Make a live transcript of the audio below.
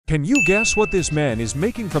Can you guess what this man is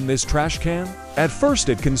making from this trash can? At first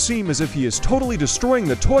it can seem as if he is totally destroying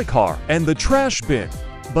the toy car and the trash bin.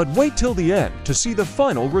 But wait till the end to see the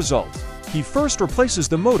final result. He first replaces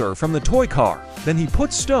the motor from the toy car, then he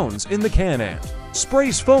puts stones in the can and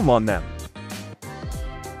sprays foam on them.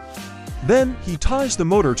 Then he ties the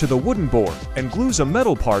motor to the wooden board and glues a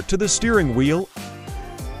metal part to the steering wheel.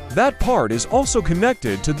 That part is also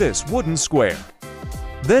connected to this wooden square.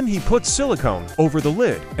 Then he puts silicone over the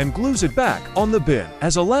lid and glues it back on the bin.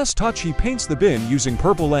 As a last touch, he paints the bin using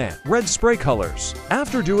purple and red spray colors.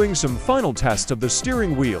 After doing some final tests of the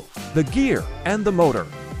steering wheel, the gear, and the motor,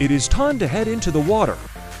 it is time to head into the water.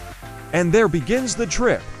 And there begins the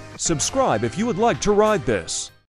trip. Subscribe if you would like to ride this.